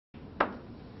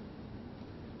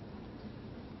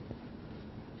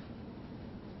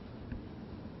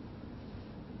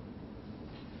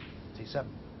7.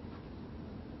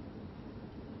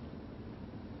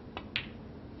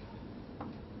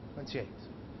 $28.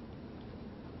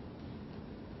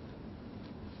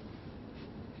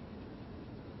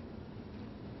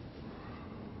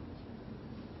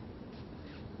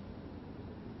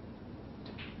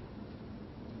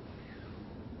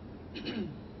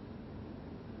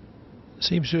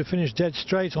 Seems to have finished dead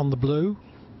straight on the blue,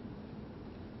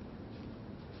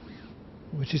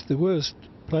 which is the worst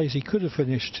place he could have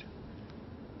finished.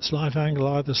 Slight angle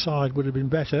either side would have been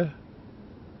better,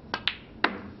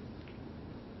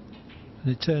 and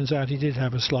it turns out he did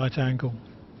have a slight angle.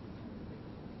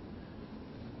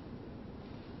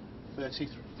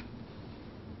 33.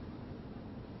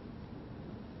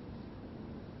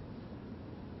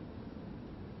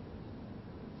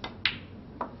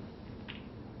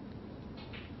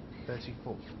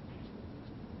 $34.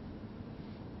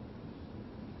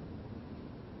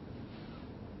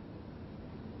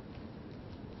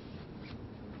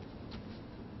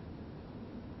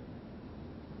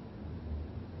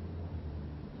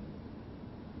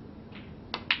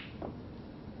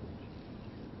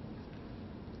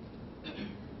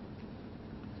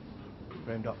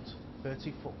 Graeme Dott,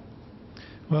 34.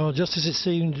 Well, just as it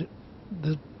seemed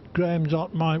that Graeme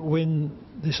Dott might win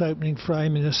this opening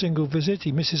frame in a single visit,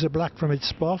 he misses a black from its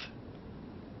spot.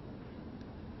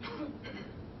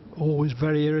 Always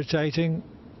very irritating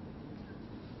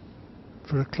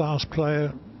for a class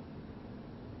player.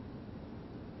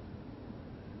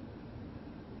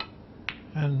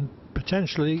 And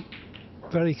potentially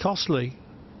very costly,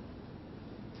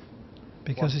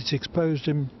 because it's exposed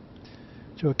him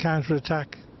to a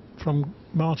counter-attack from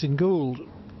Martin Gould.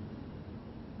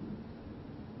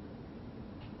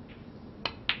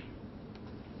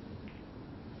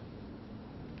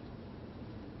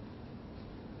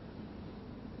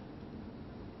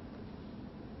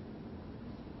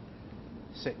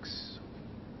 $6.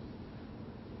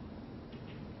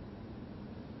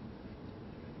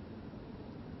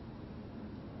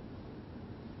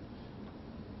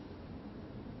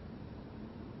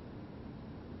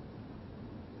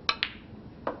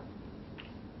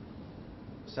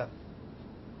 $7.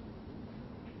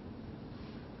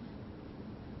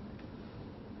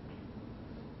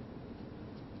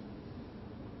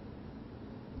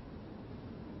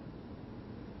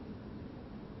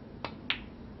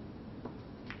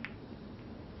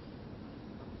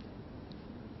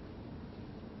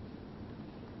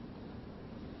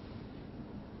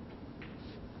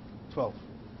 $12.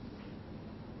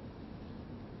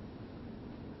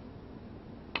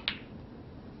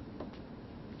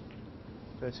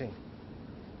 $13.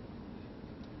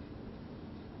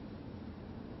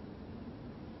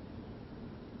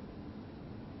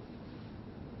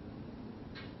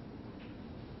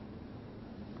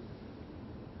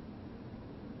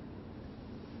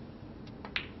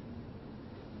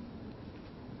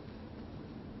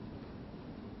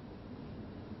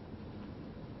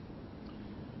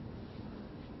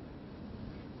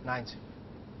 $90.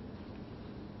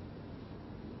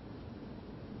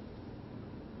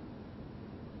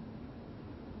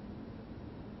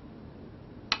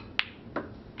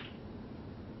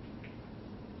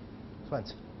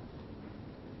 $20.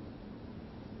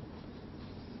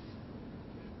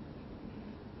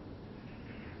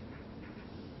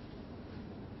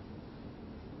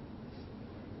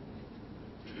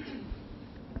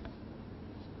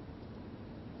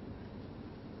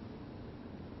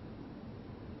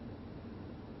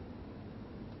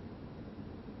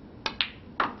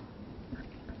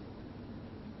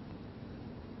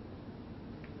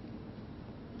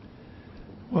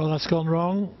 Well, that's gone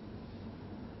wrong.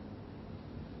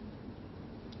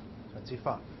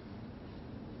 25.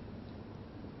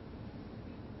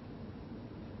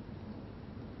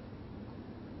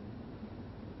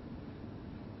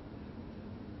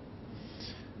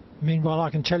 Meanwhile, I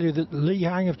can tell you that Li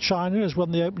Hang of China has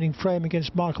won the opening frame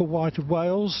against Michael White of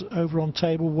Wales over on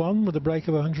table 1 with a break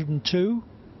of 102.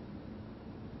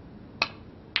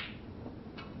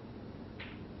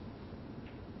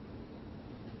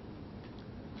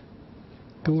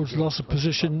 Gould's loss of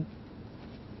position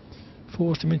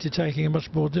forced him into taking a much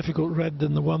more difficult red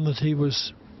than the one that he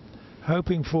was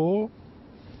hoping for.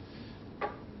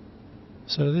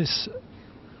 So this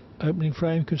opening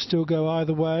frame could still go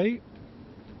either way.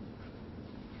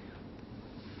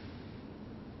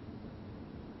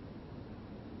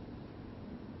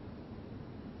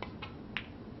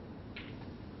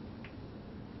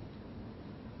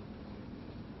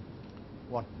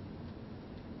 One.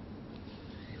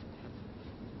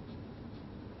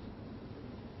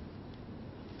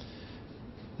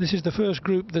 This is the first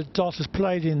group that Dott has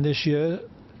played in this year.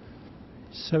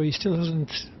 So he still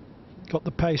hasn't got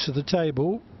the pace of the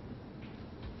table.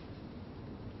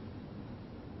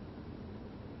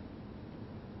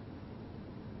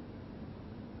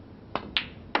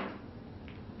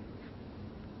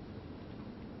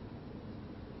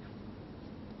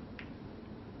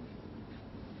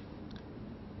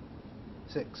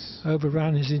 Six.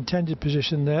 Overran his intended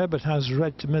position there, but has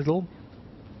red to middle.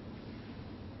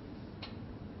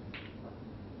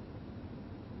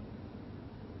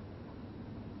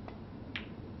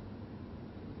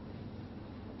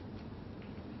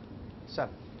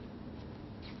 Seven.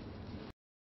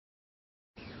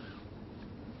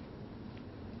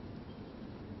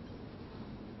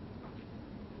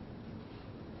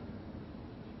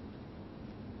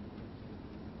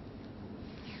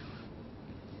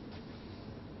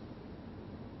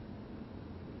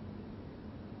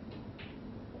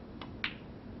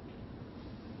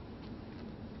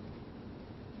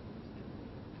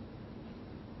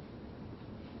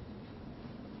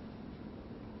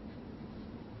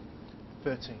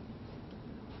 $13.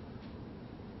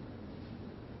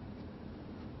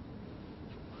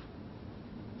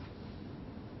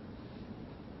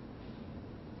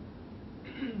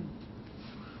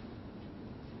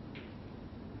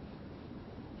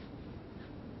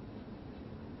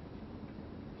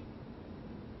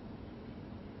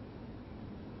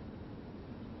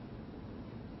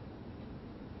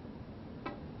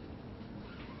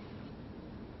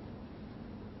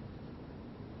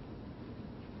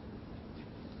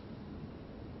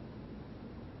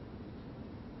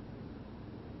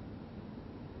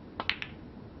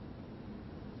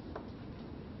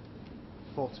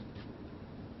 $40.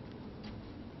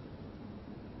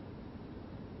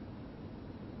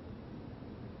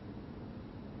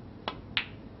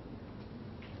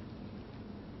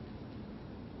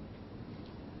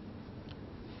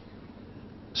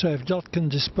 So if Dott can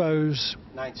dispose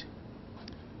 90.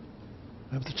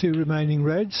 of the two remaining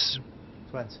reds,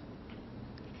 20.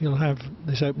 he'll have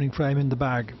this opening frame in the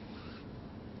bag.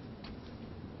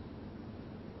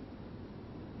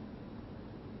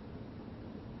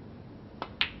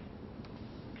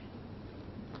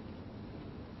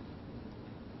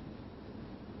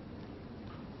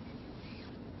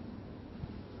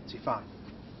 $5.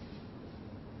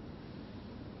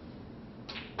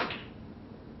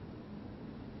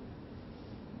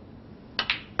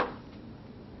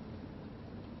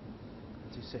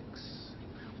 $6.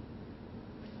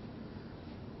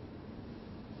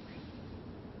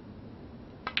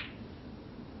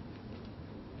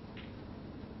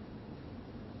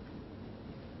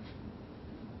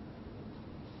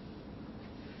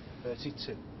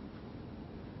 $32.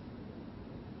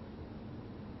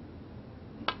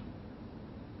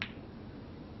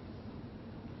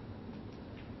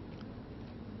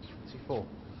 $4.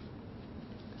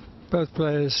 Both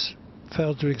players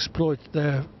failed to exploit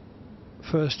their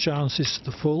first chances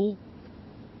to the full.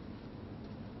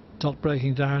 Dott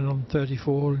breaking down on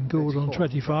 34 and Gould on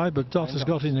 25, but Dott has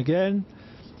got in again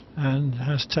and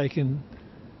has taken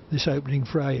this opening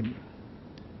frame.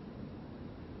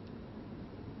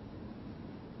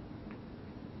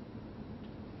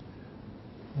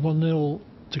 $1-0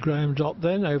 to Graeme Dott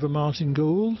then over Martin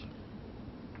Gould.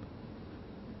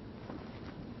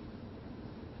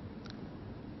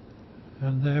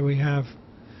 And there we have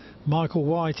Michael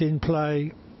White in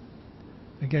play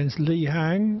against Li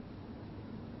Hang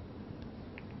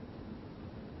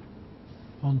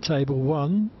on table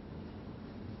 1.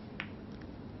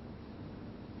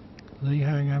 Li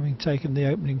Hang having taken the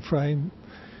opening frame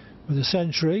with a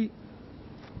century.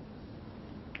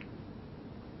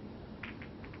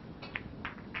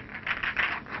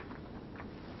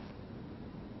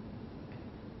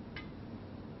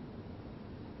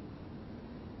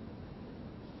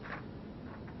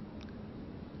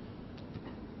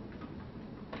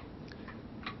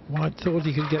 White thought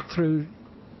he could get through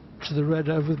to the red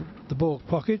over the baulk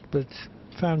pocket, but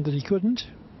found that he couldn't.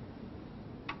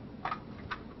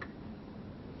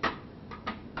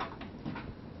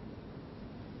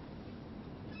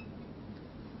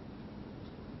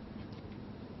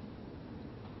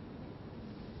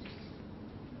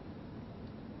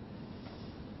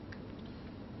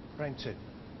 Frame 2.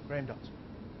 Graeme Dott.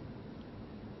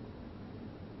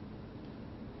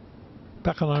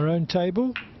 Back on our own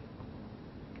table.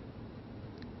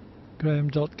 Graeme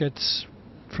Dott gets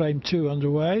frame 2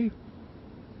 underway,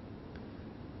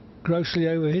 grossly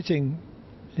overhitting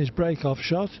his break-off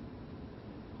shot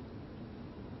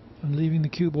and leaving the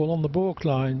cue ball on the baulk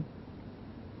line.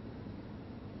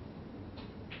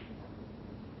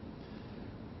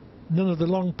 None of the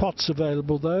long pots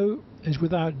available though is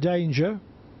without danger.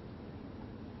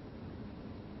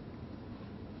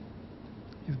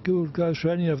 Gould goes for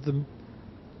any of them,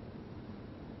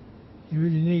 he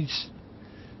really needs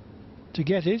to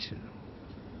get it.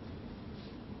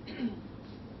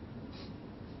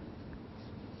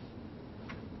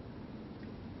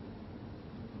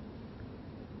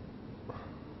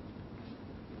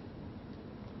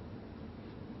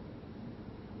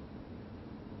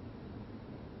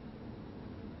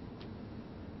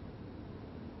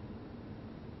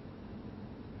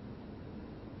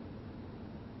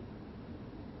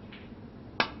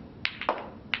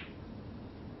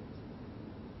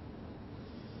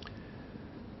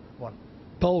 One.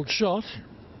 Bold shot.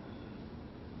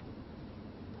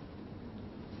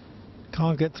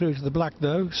 Can't get through to the black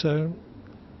though, so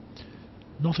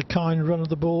not a kind run of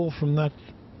the ball from that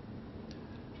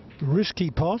risky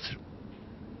pot.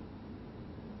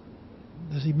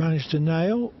 Does he manage to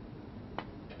nail?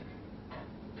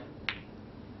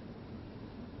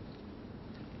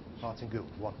 Martin Gould,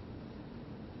 1.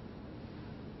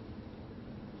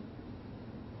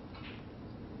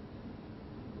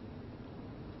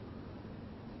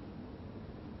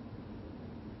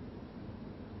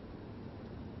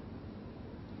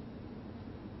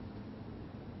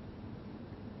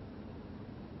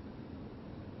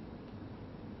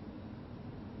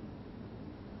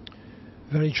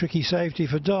 Very tricky safety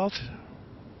for Dott.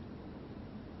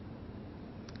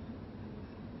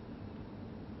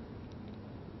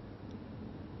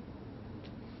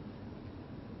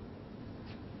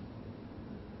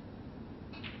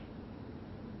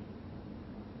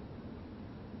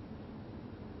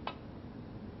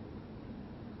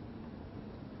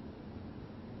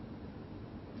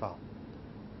 Foul.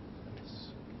 Miss.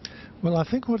 Well, I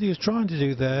think what he was trying to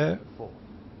do there 4.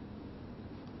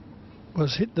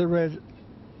 was hit the red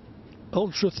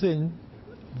ultra thin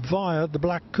via the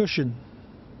black cushion.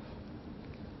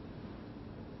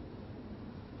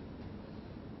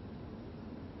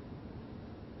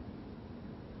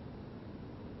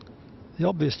 The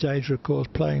obvious danger, of course,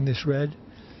 playing this red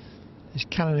is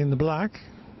cannoning the black.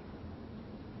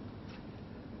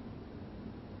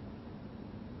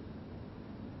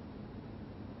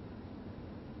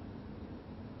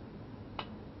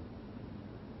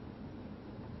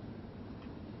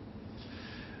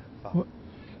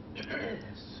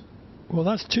 Well,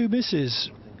 that's 2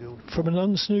 misses from an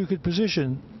unsnookered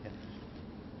position.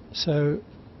 So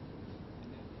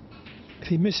if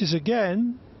he misses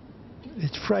again,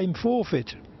 it's frame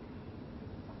forfeit.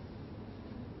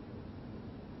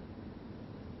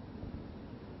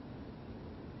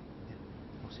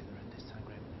 We'll see the red this time,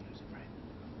 Graeme, when you lose a frame.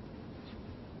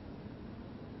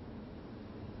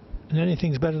 And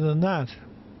anything's better than that.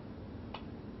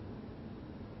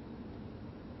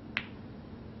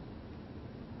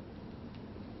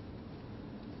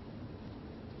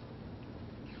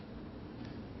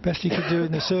 Best he could do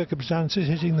in the circumstances,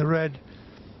 hitting the red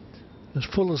as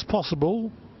full as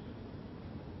possible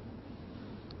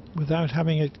without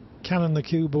having it cannon the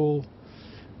cue ball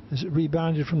as it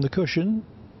rebounded from the cushion.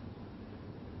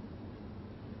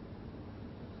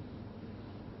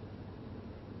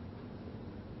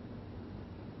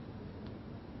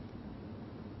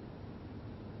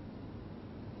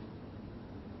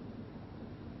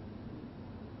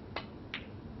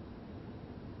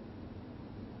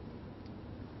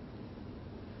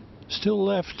 Still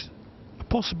left a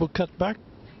possible cutback,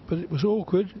 but it was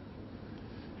awkward.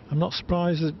 I'm not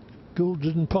surprised that Gould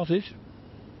didn't pot it.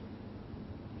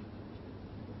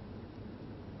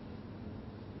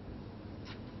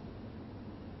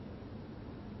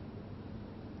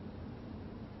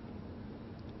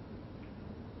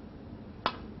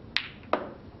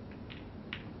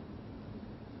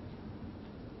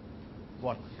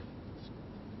 One.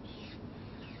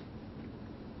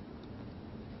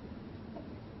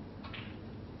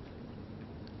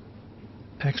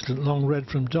 Excellent long red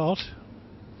from Dott.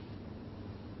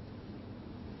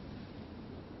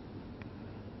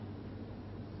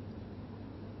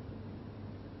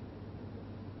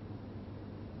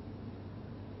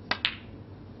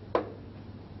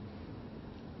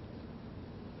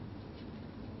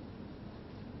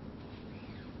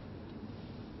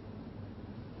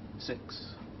 Six.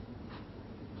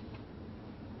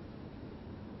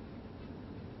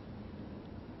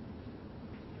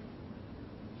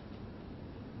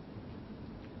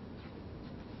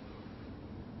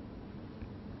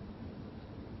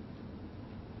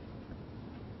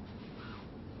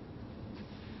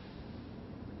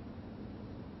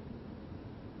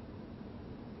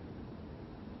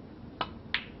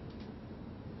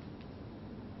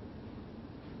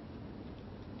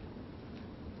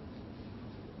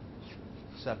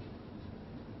 Seven.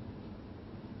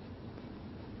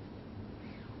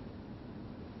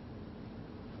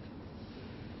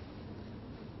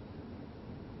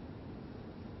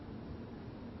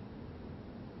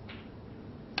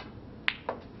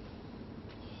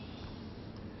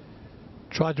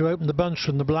 Tried to open the bunch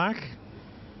from the black.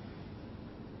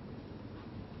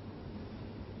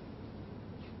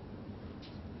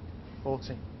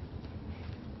 $40.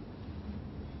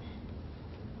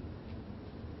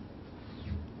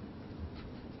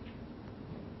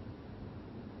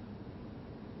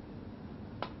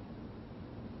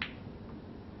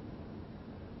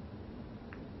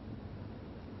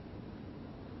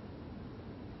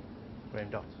 Graeme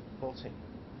Dott, 14.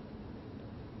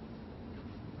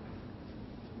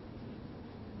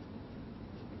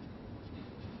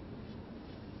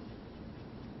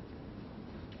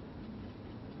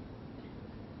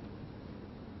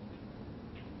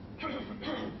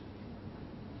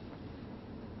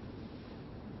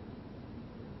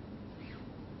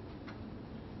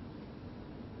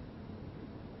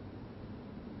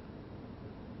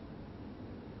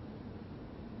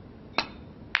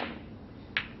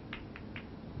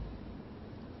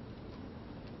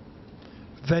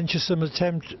 Venturesome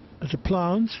attempt at a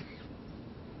plant.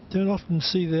 Don't often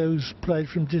see those played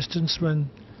from distance when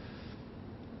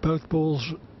both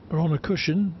balls are on a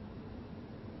cushion.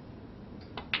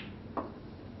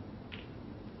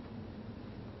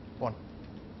 One.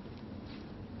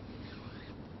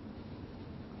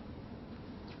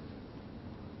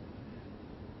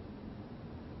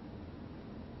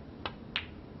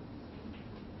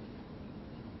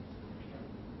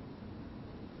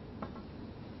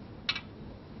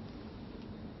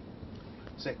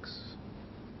 Six.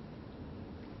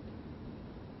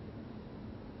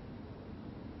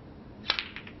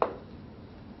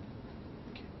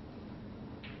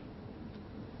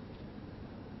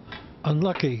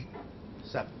 Unlucky.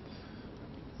 7.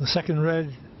 The second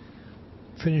red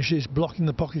finishes blocking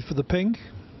the pocket for the pink.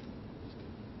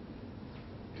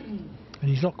 And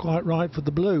he's not quite right for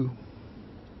the blue.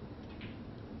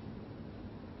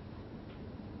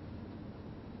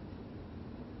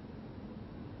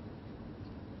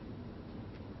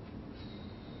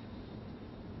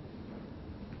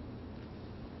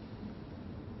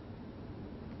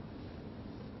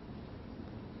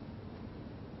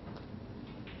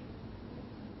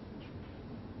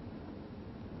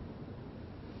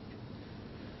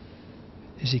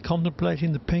 Is he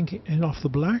contemplating the pink in off the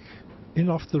black, in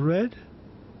off the red?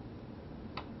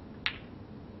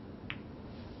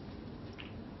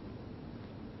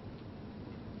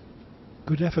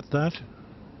 Good effort that.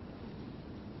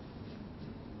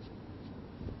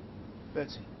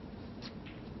 30.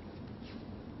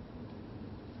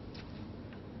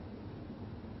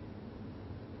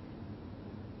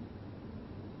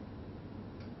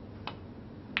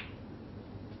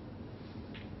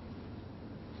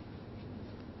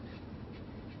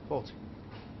 $40.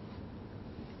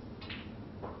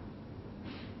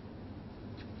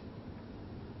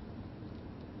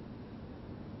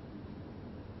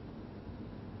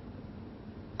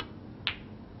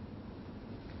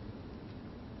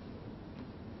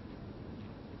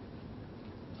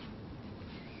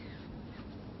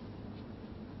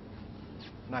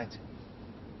 $90.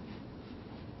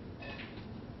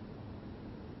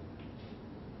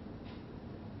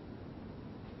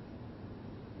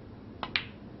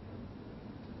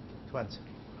 $20.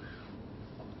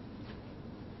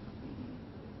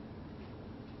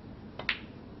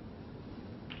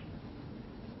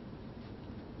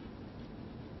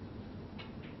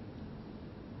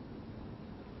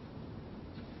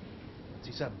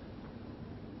 $27.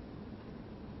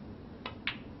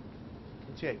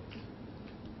 $28.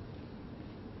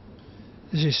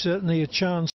 This is certainly a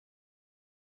chance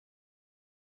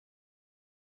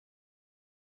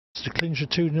to clinch a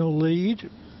 2-0 lead.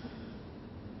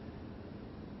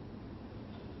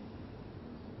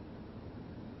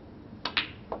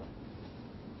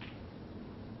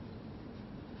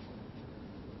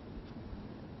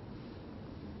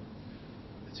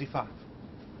 $35.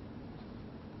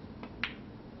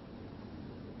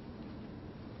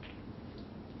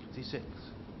 $36.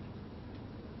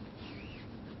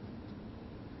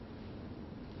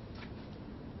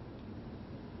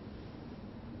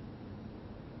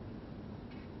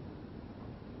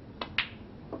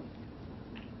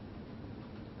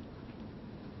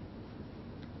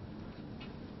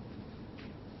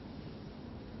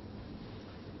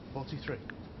 $43.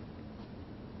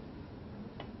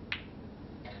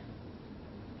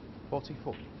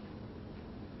 $44.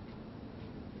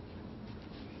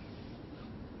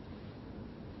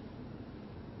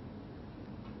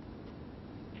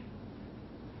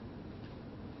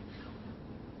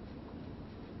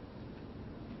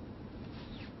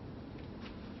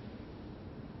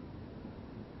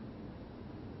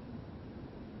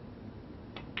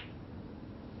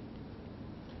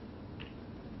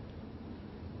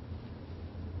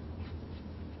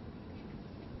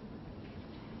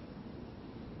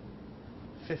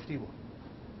 51.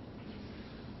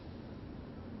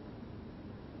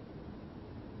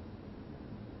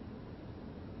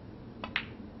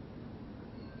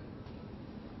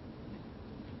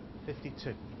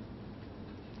 $52.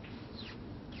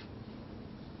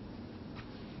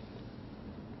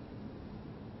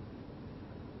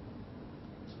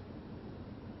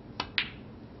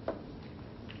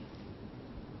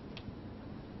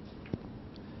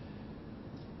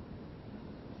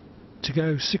 To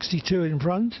go 62 in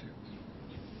front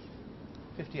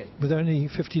 58. with only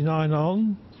 59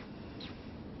 on.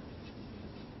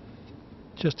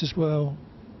 Just as well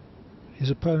his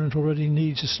opponent already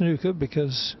needs a snooker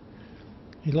because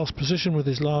he lost position with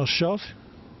his last shot.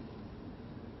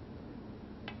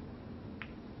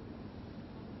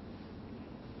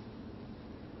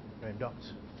 Graeme Dott,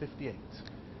 58.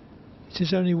 It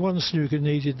is only one snooker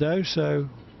needed though, so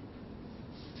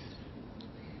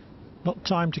not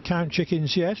time to count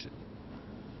chickens yet.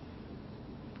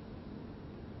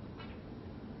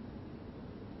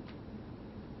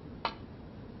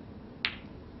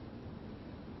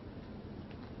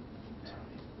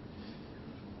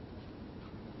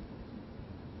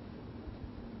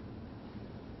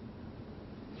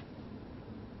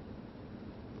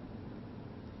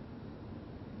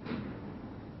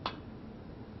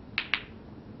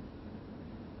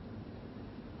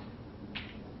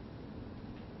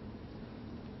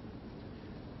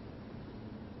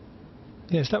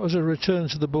 Yes, that was a return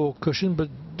to the ball cushion, but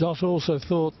Dott also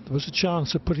thought there was a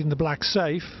chance of putting the black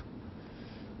safe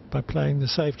by playing the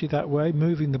safety that way,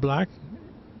 moving the black.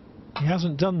 He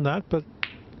hasn't done that, but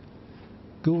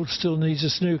Gould still needs a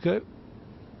snooker.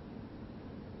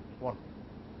 1.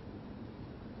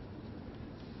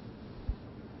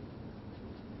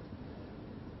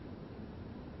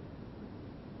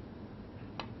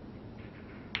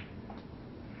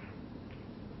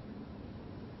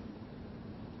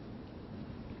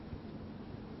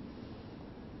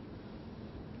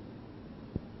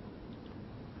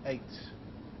 $8.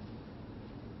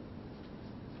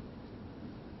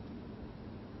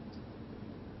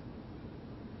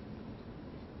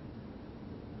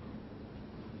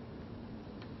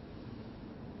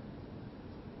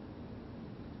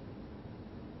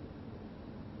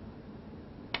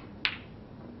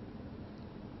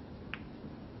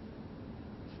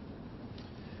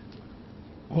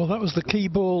 Well, that was the key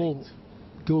ball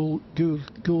Gould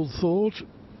thought,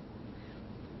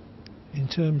 in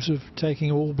terms of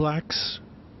taking all blacks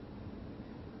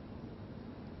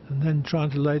and then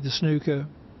trying to lay the snooker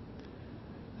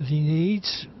that he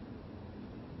needs.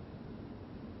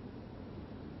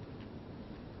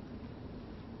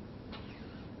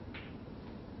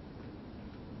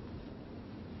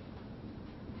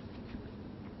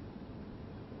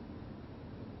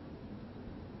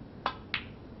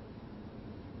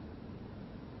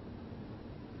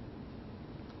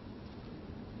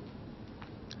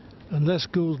 Unless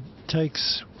Gould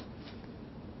takes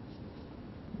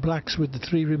blacks with the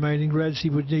 3 remaining reds, he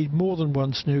would need more than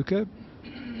one snooker.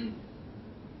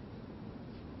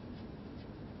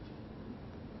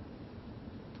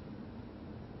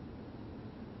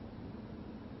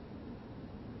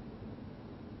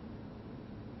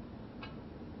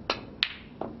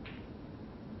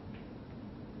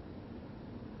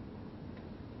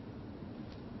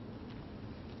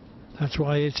 That's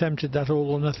why he attempted that all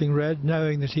or nothing red,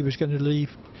 knowing that he was going to leave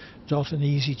Dott an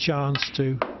easy chance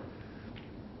to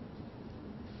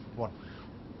 1.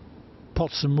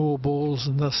 pot some more balls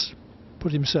and thus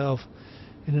put himself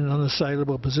in an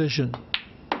unassailable position.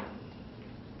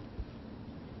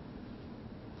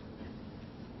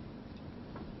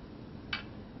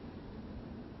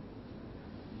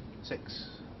 $6.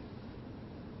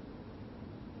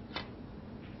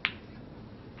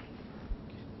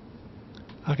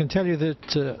 I can tell you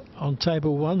that on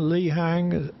table 1, Lee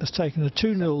Hang has taken a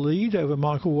 2-0 lead over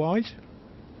Michael White.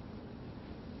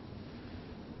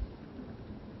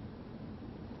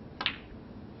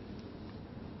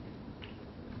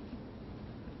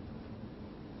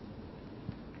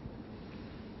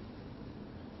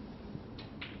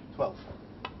 $12.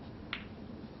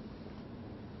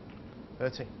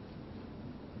 13.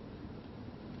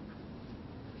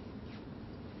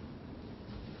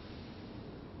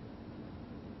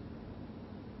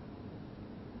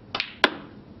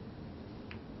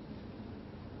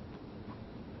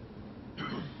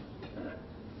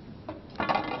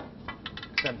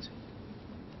 $70.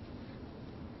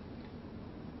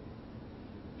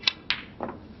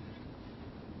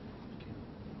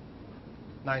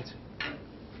 90.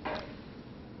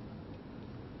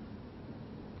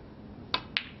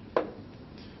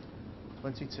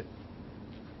 22.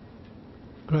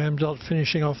 Graeme Dott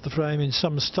finishing off the frame in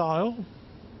some style.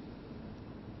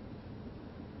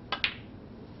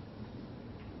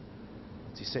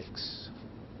 Six.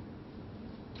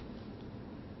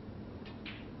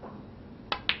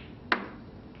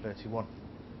 31.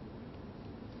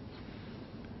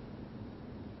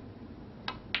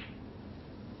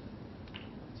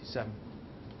 7.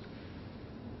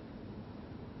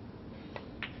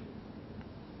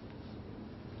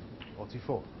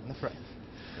 44 in the frame.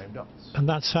 Graeme Dott. And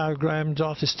that's how Graeme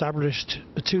Dott established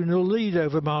a 2-0 lead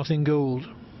over Martin Gould.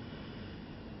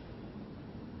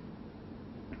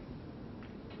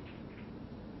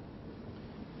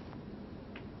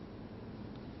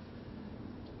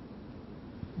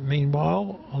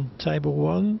 Meanwhile, on table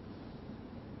 1,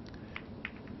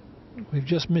 we've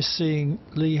just missed seeing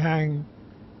Li Hang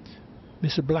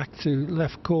miss a black to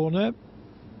left corner.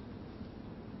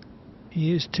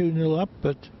 He is 2-0 up,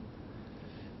 but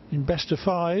in best of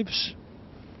fives,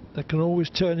 that can always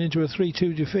turn into a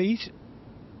 3-2 defeat.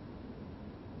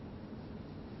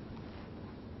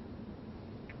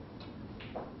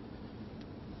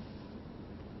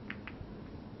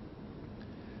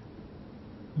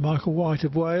 Michael White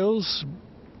of Wales,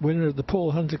 winner of the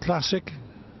Paul Hunter Classic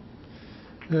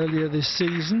earlier this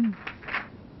season.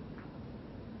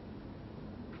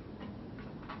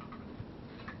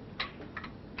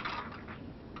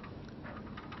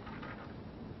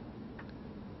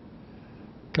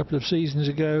 A couple of seasons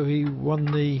ago he won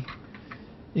the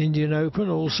Indian Open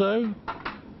also.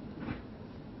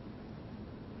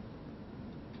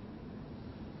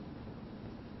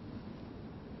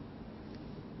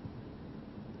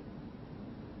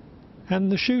 And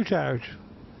the shootout,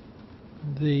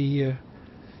 the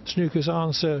snooker's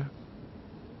answer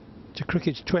to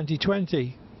cricket's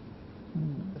 2020.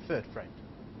 The third frame.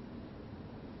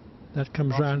 That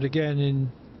comes round again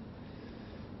in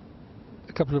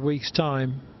a couple of weeks'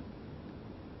 time.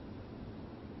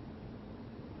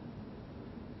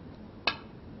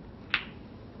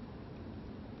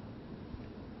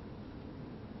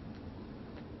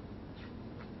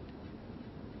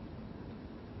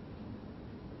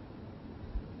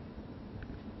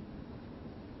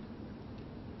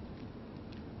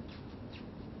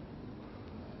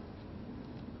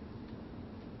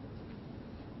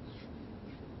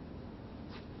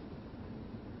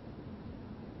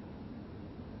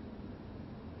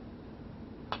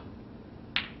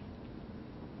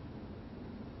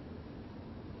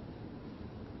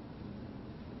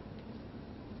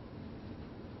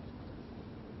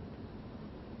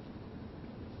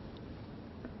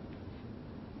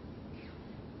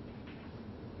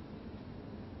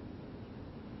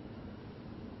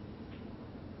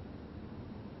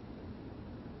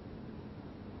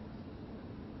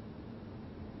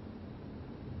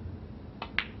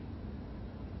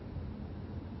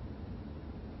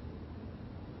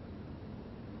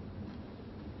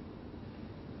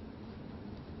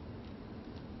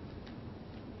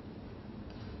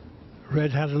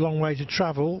 Red had a long way to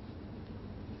travel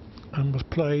and was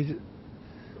played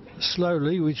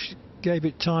slowly, which gave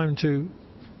it time to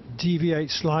deviate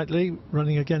slightly,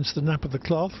 running against the nap of the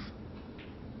cloth.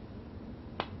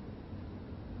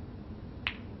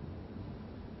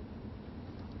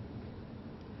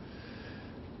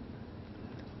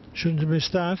 Shouldn't have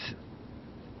missed that,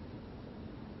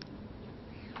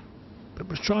 but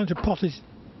was trying to pot it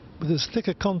with as thick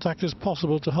a contact as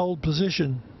possible to hold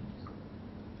position.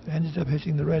 Ended up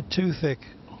hitting the red too thick.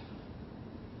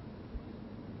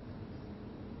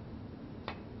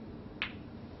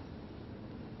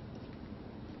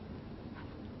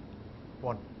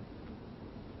 One.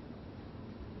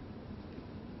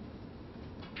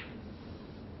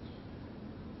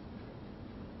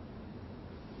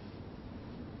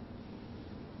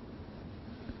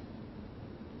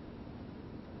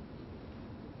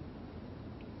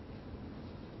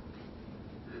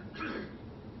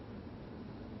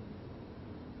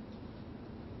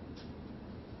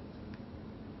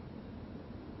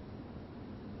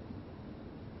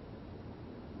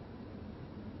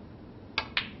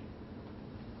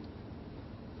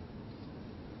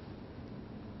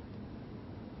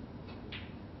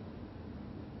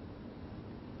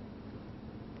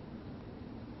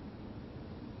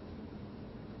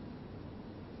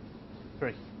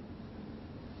 Three.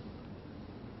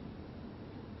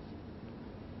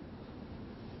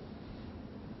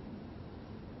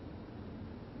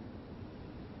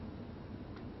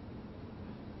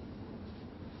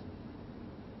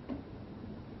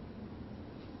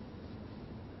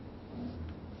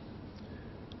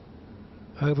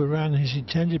 Overran his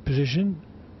intended position.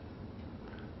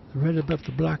 The red above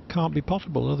the black can't be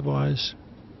potable, otherwise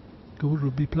Gould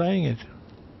would be playing it.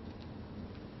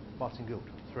 Martin Gould,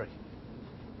 3.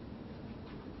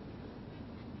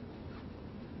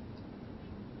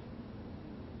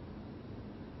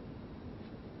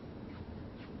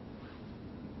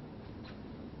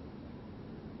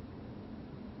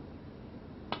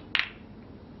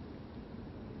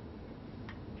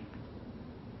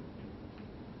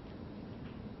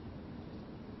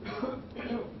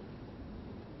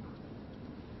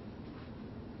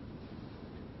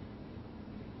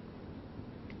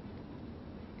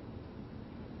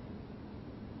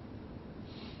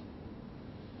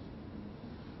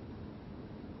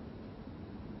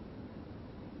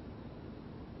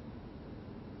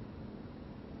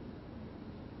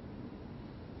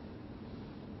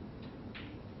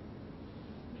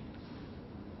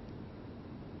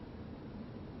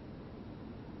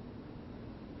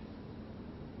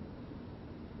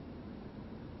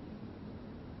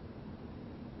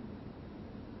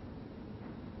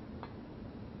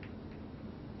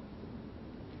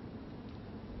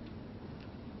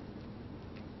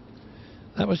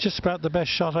 That was just about the best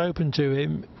shot open to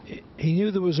him. He knew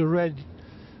there was a red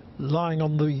lying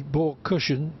on the baulk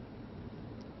cushion,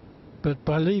 but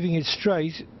by leaving it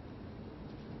straight,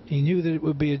 he knew that it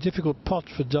would be a difficult pot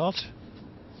for Dott,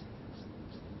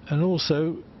 and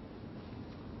also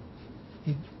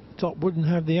Dott wouldn't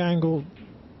have the angle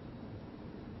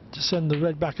to send the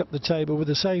red back up the table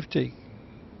with a safety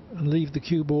and leave the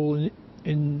cue ball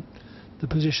in the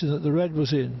position that the red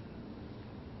was in.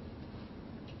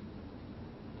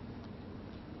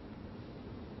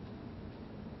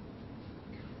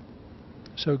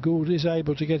 So Gould is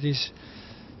able to get his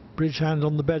bridge hand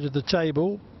on the bed of the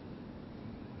table.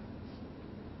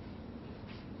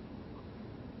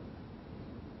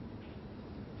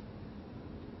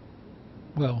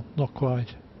 Well, not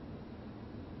quite.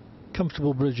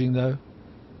 Comfortable bridging though.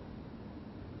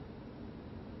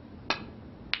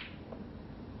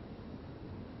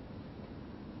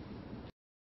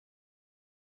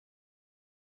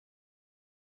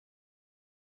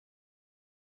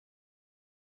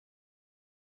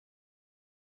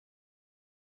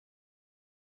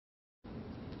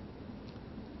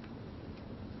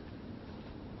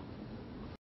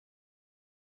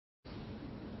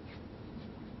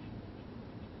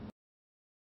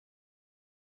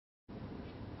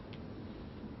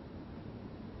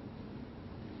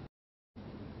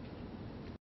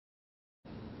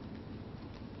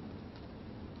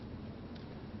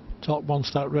 Dott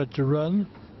wants that red to run,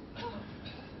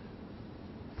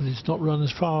 but it's not run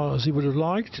as far as he would have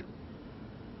liked.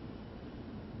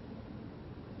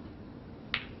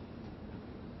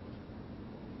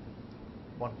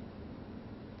 One.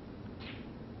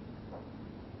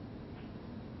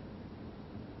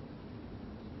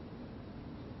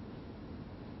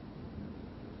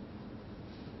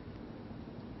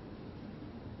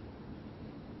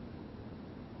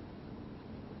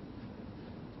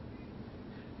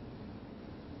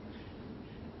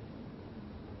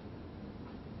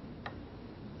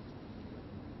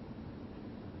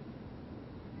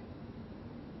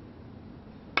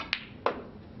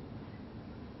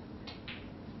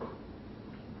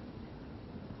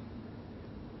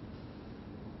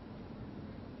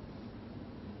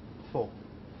 Four.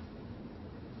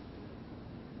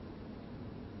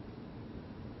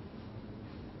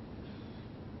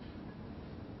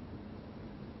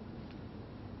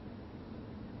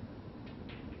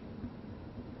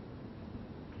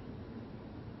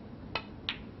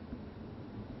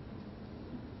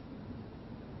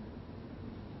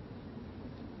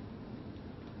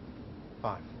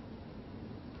 Five.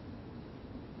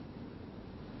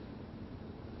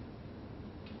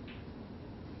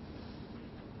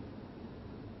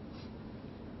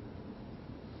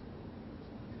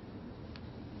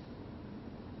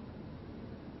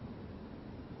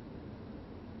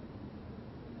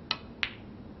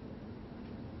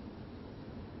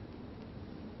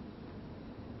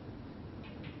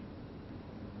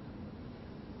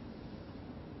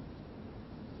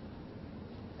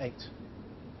 Eight.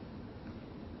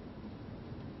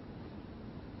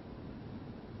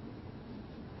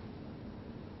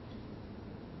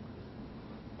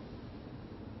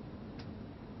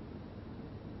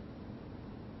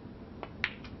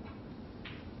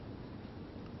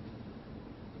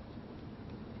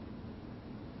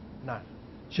 Nine.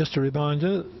 Just a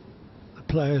reminder, the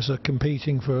players are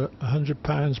competing for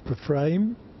 £100 per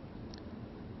frame.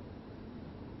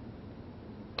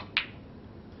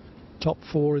 Top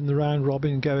 4 in the round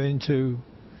robin go into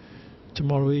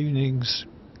tomorrow evening's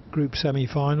group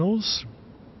semi-finals.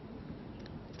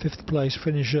 5th place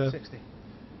finisher 60.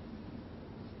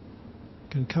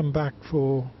 can come back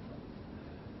for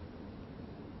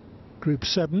group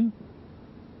 7.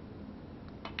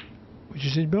 which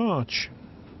is in March.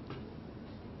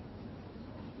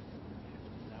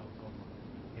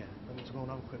 Yeah, I'm going to go and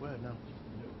have a quick word now.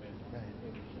 Yeah,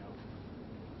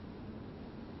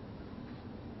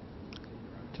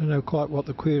 Don't know quite what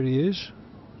the query is.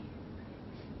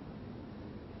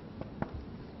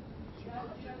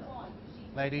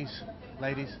 Ladies,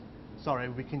 sorry,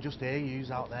 we can just hear yous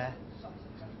out there.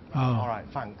 Ah, Alright,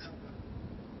 thanks.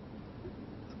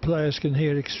 the players can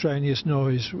hear extraneous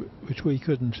noise, which we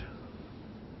couldn't.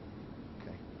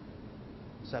 Okay.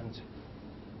 70.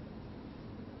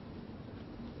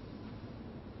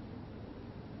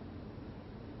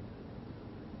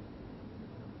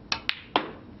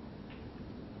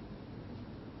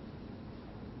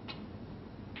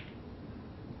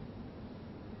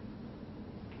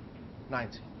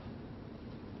 $90.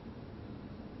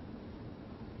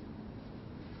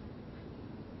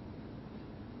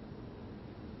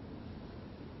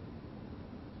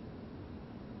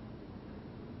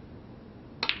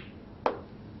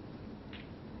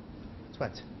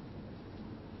 $20.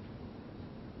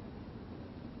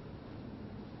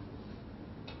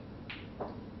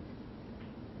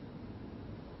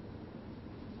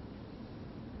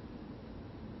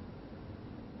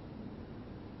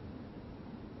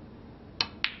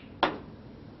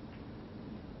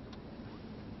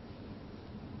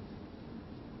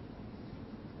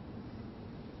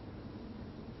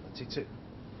 $22.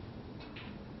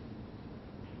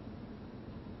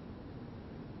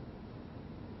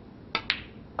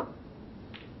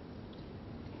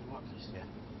 Yeah.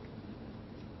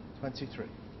 23.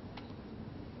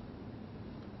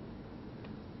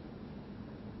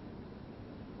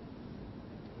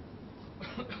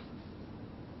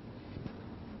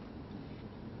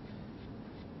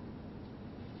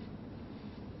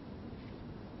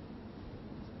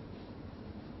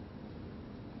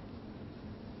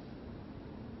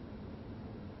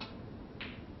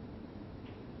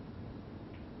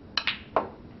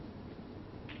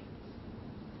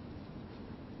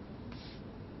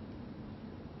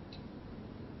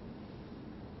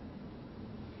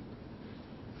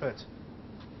 $30.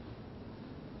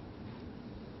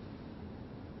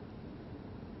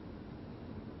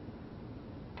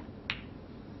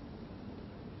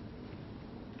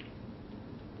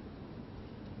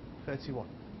 $31.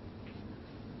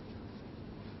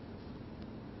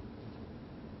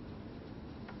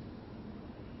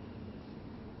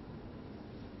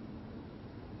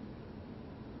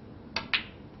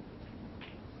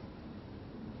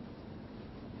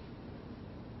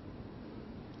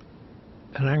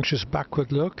 An anxious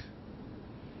backward look,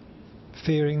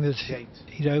 fearing that Eight.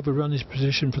 he'd overrun his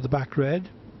position for the back red.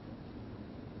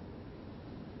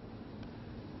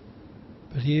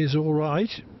 But he is all right.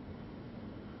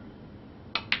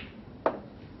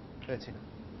 39.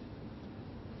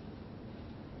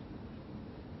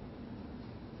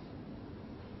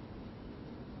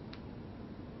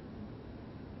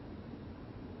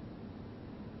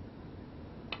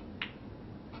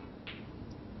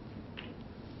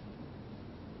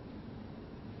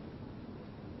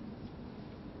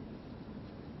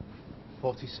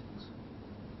 $46.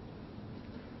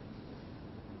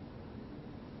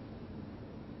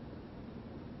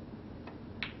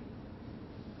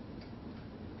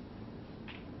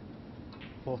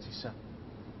 $47.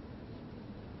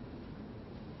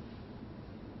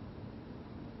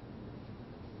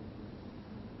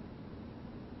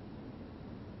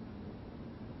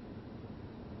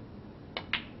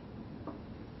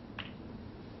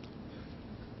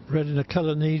 Red in a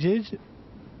colour needed.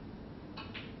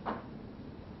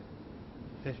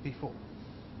 54.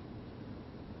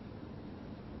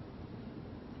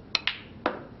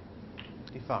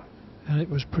 $55. And it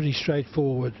was pretty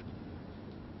straightforward.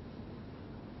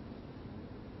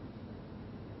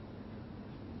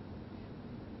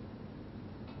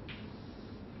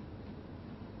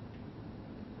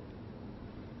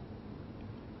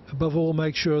 Above all,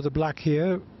 make sure the black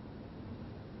here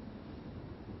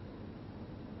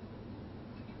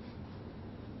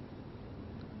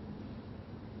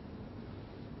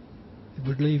it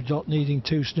would leave Dott needing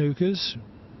 2 snookers.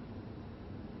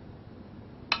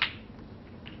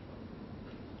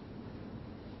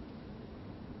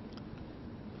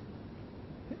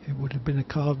 It would have been a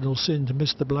cardinal sin to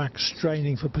miss the black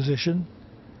straining for position.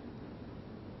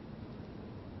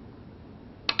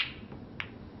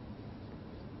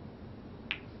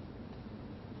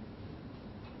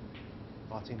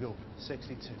 Gould,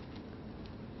 62.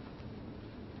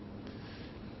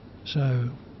 So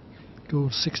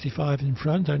Gould 65 in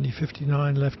front, only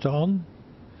 59 left on.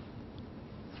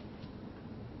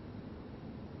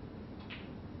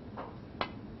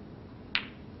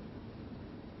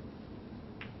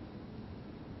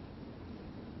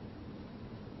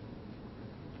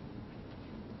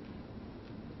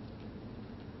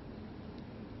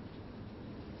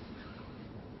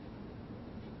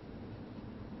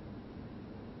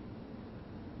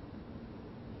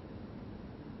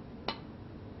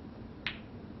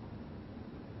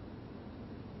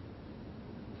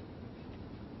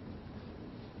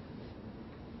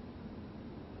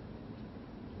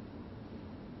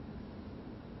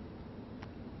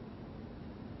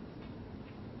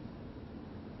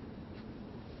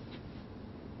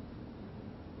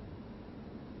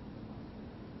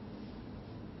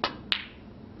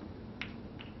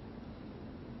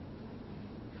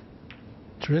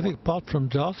 Terrific pot from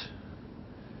Dott.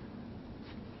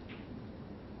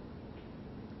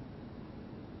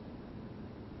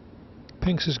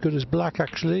 Pink's as good as black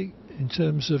actually in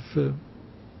terms of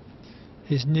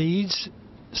his needs.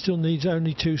 Still needs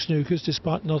only 2 snookers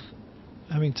despite not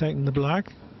having taken the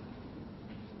black.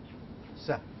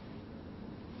 7.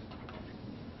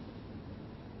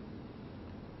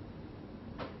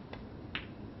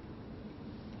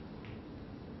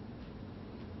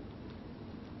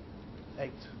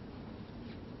 Eight.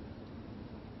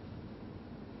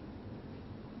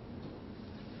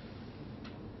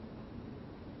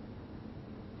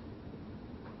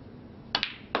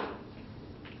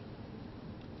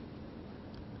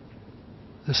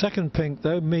 The second pink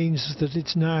though means that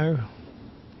it's now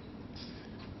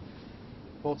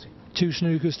 40. 2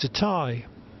 snookers to tie.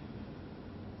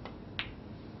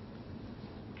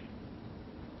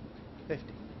 50.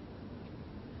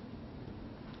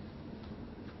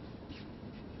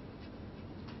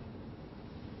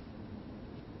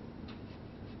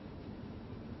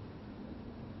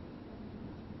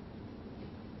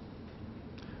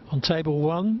 On table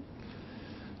 1,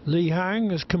 Li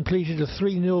Hang has completed a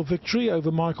 3-0 victory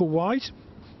over Michael White.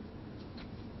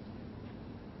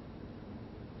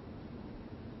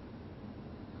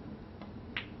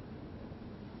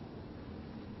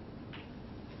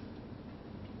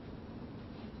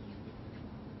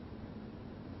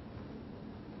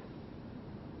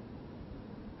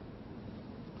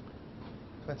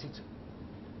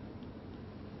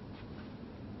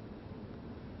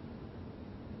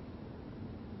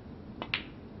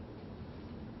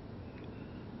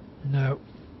 No.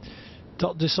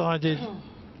 Dott decided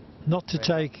not to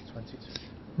take 22.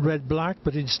 red-black,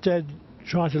 but instead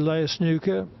try to lay a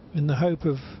snooker in the hope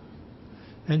of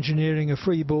engineering a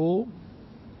free ball,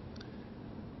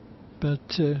 but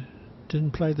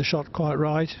didn't play the shot quite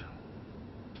right.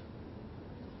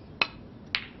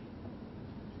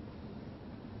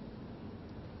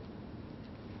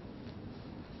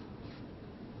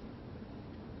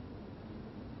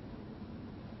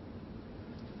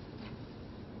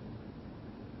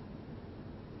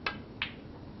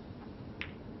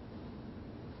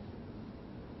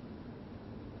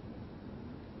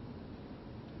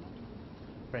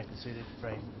 Frame conceded,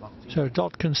 frame Martin. So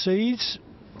Dott concedes.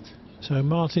 So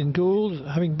Martin Gould,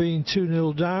 having been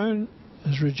 2-0 down,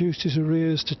 has reduced his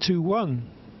arrears to 2-1.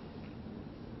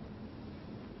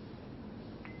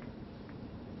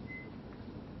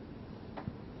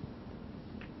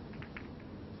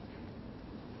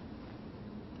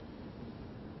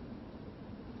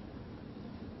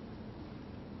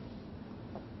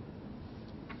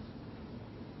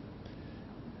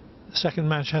 The second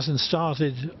match hasn't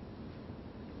started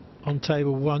on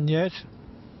table 1 yet,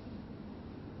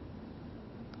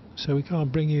 so we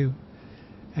can't bring you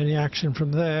any action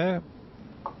from there.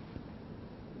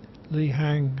 Li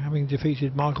Hang having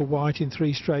defeated Michael White in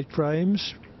 3 straight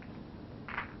frames.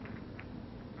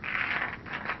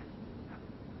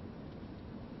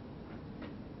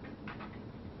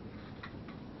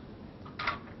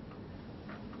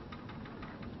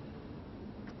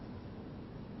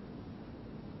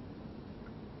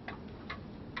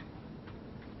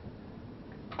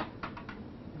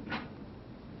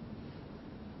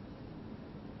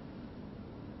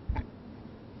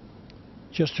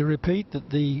 Just to repeat that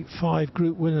the 5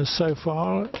 group winners so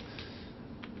far,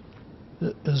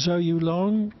 Zhou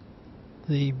Yulong,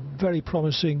 the very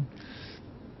promising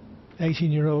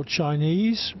 18-year-old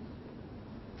Chinese,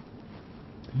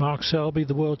 Mark Selby,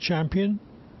 the world champion,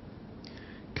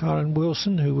 Karen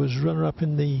Wilson, who was runner-up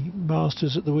in the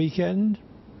Masters at the weekend,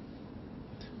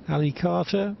 Ali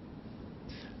Carter,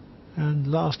 and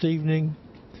last evening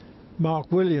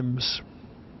Mark Williams.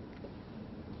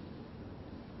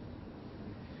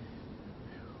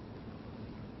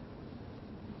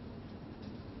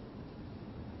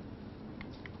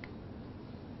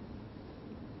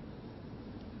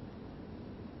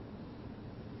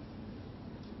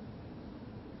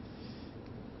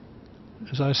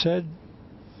 As I said,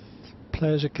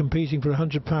 players are competing for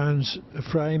 £100 a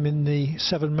frame in the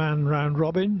 7-man round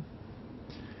robin,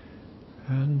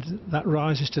 and that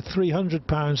rises to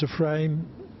 £300 a frame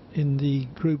in the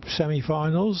group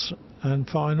semi-finals and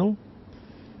final.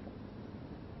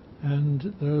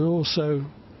 And there are also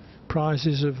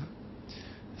prizes of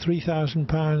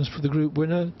 £3,000 for the group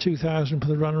winner, £2,000 for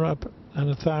the runner-up,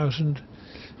 and £1,000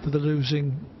 for the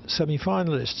losing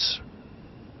semi-finalists.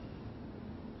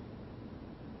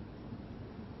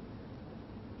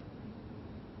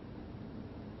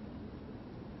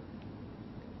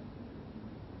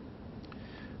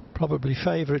 Probably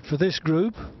favourite for this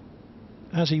group,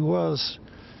 as he was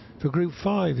for Group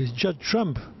 5, is Judd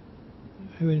Trump,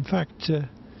 who in fact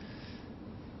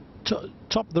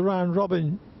topped the round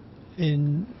robin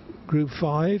in Group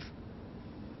 5,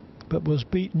 but was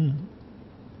beaten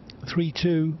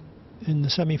 3-2 in the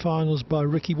semi-finals by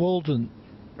Ricky Walden,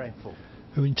 Frame 4.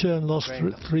 who in turn lost Graeme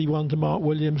Dott. 3-1 to Mark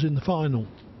Williams in the final.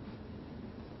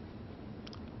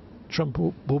 Trump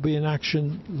will be in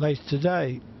action later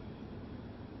today.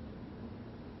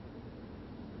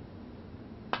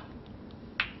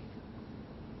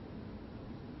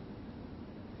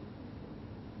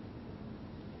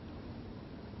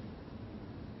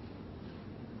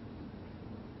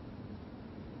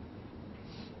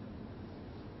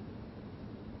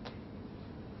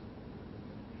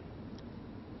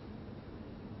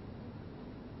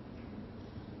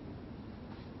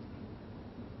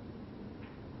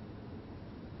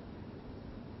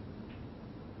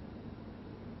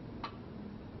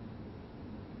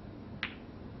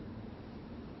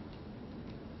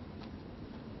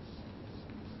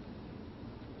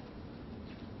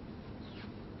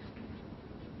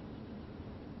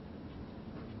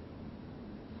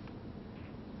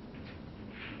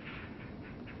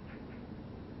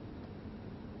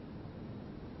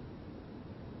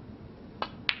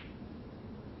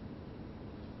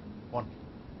 One.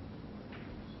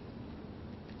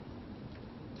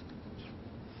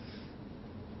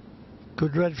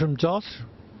 Good red from Dott.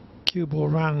 Cue ball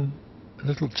ran a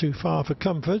little too far for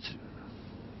comfort.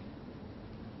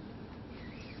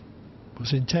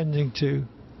 Was intending to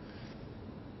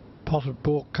pot at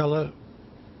baulk colour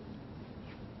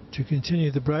to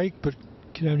continue the break, but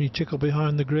could only tickle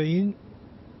behind the green.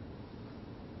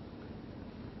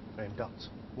 Graeme Dott.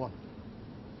 1.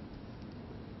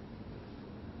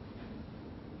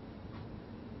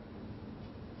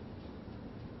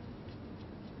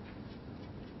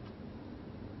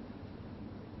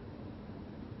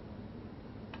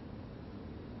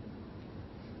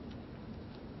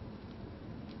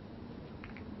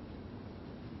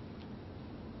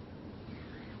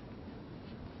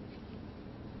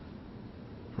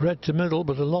 Red to middle,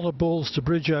 but a lot of balls to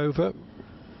bridge over.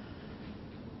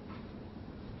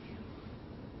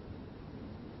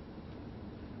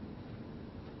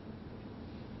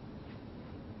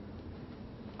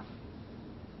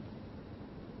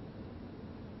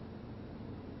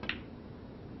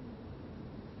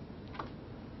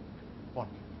 One.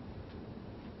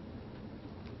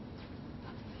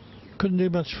 Couldn't do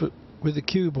much with the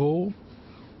cue ball.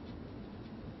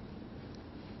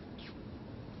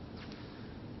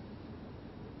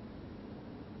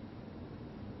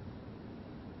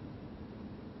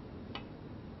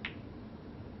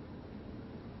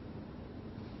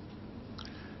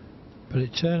 But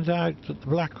it turned out that the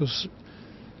black was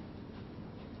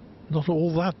not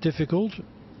all that difficult.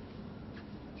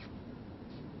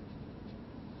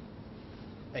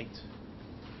 8.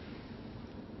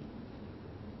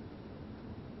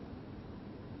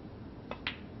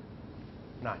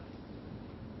 Nine.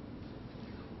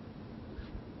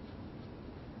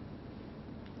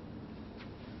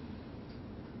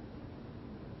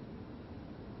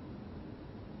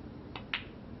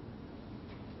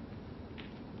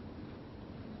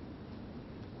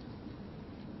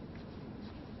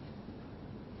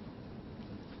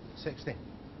 16.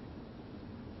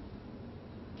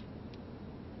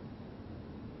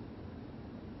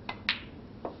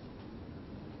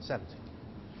 17.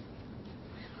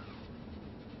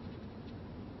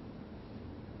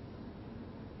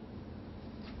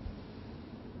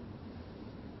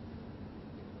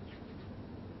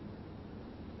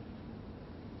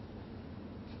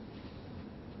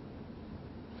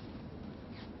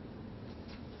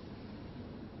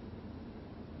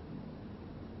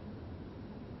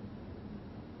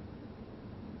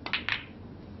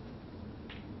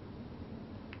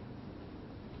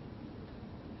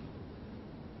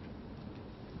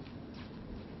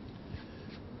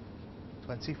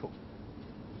 24.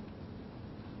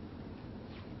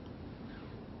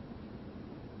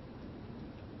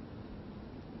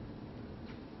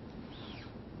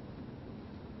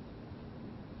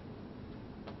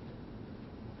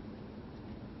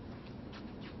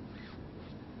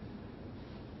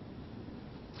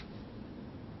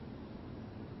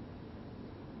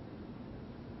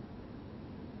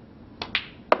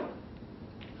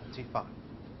 25.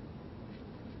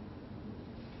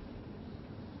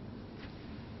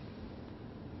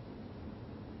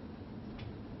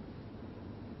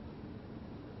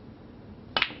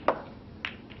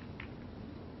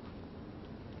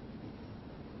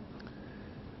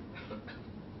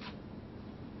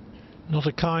 'Not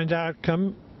a kind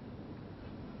outcome.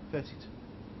 32.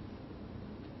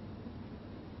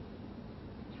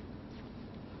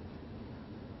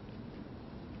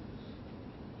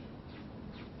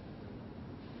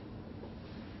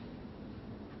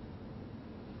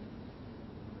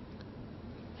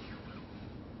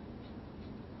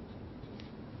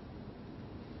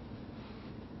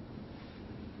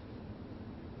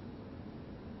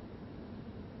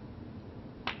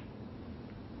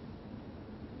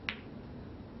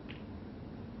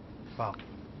 Foul.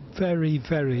 Very,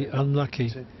 very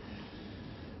unlucky. 2.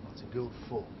 Martin Gould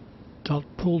 4. Dott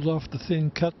pulled off the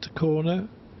thin cut to corner,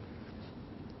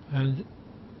 and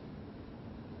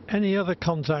any other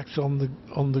contact on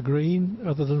the green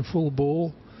other than full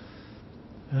ball,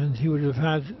 and he would have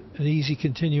had an easy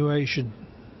continuation.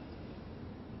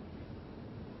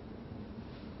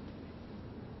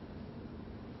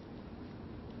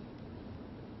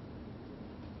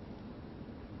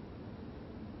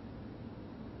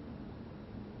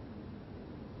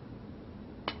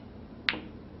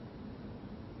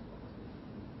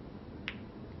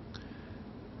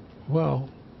 Well,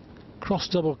 cross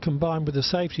double combined with the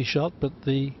safety shot, but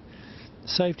the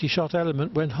safety shot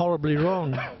element went horribly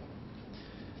wrong.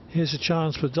 Here's a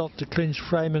chance for Dott to clinch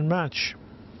frame and match.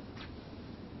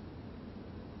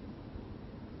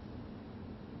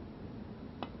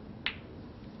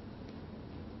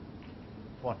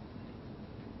 One.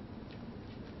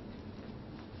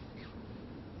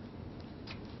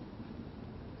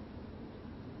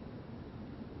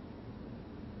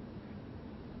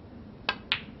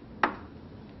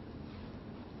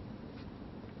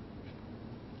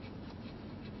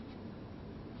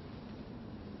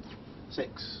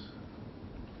 Six.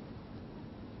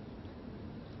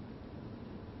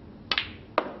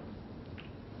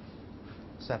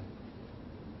 Seven.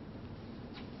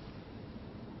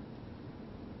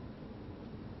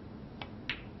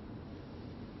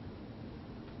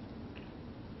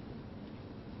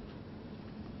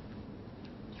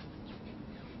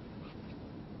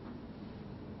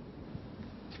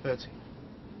 Thirty.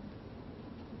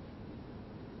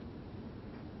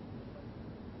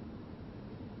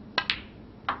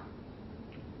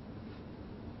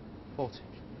 40.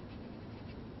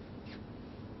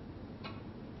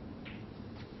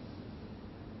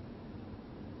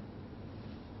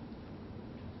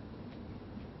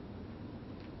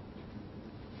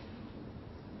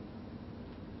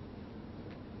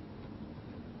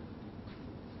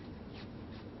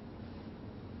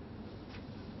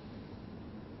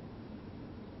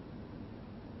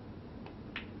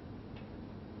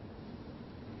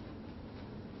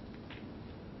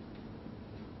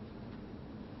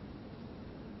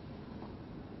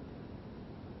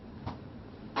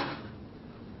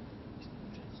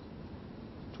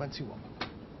 $21.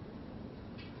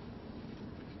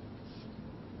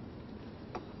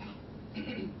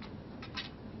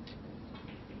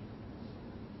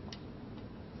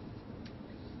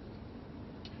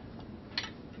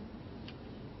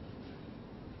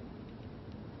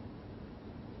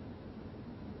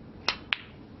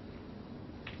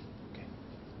 Okay.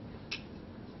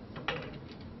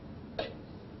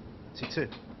 22.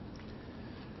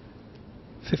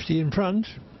 50 in front.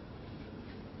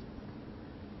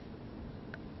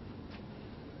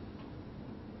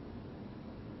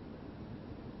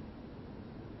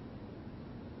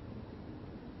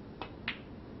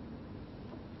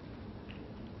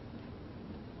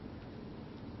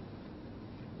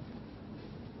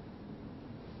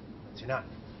 Nine.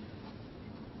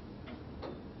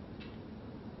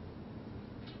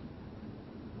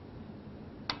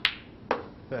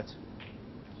 Thirty.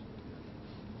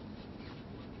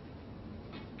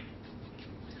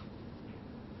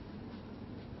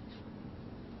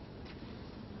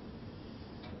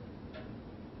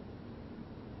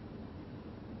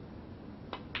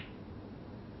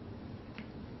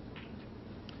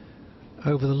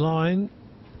 Over the line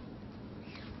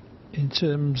in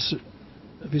terms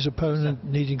of his opponent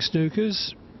needing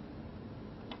snookers.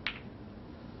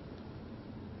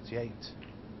 8.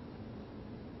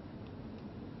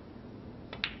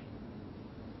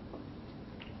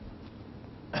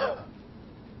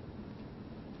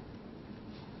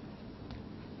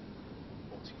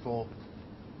 $44.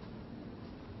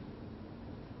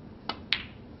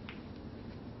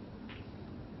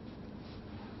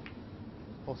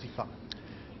 45.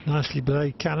 Nicely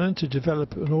played cannon to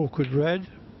develop an awkward red.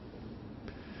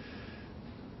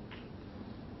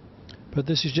 But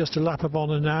this is just a lap of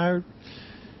honour now.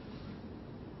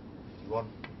 51.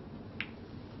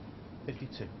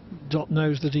 52. Dott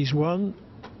knows that he's won.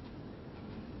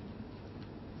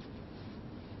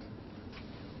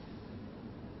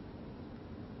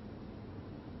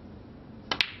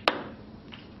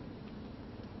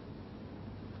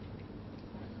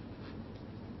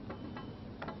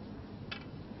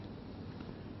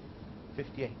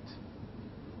 $58.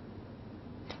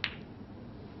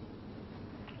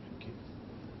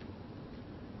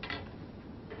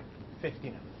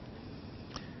 59.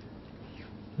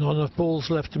 Not enough balls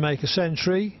left to make a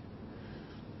century,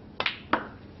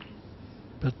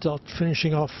 but Dott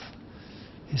finishing off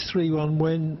his 3-1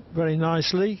 win very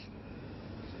nicely.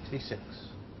 66.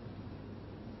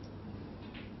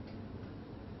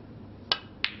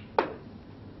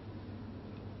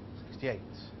 68.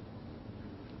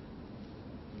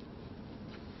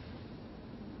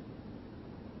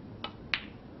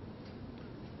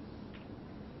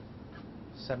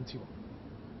 71.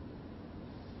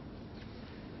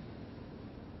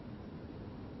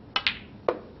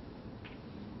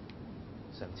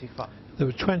 75. There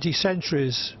were 20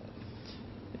 centuries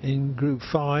in Group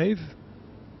 5.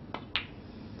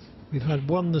 We've had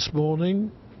one this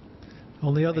morning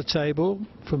on the other table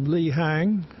from Lee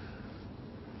Hang.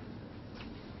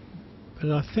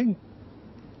 But I think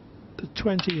the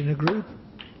 20 in a group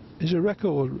is a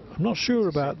record. I'm not sure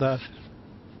about that.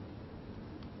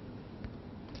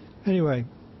 Anyway,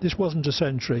 this wasn't a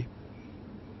century.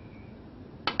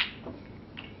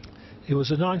 It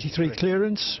was a 93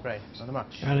 clearance, Right, on the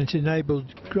match. and it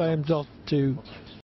enabled Graeme Dott to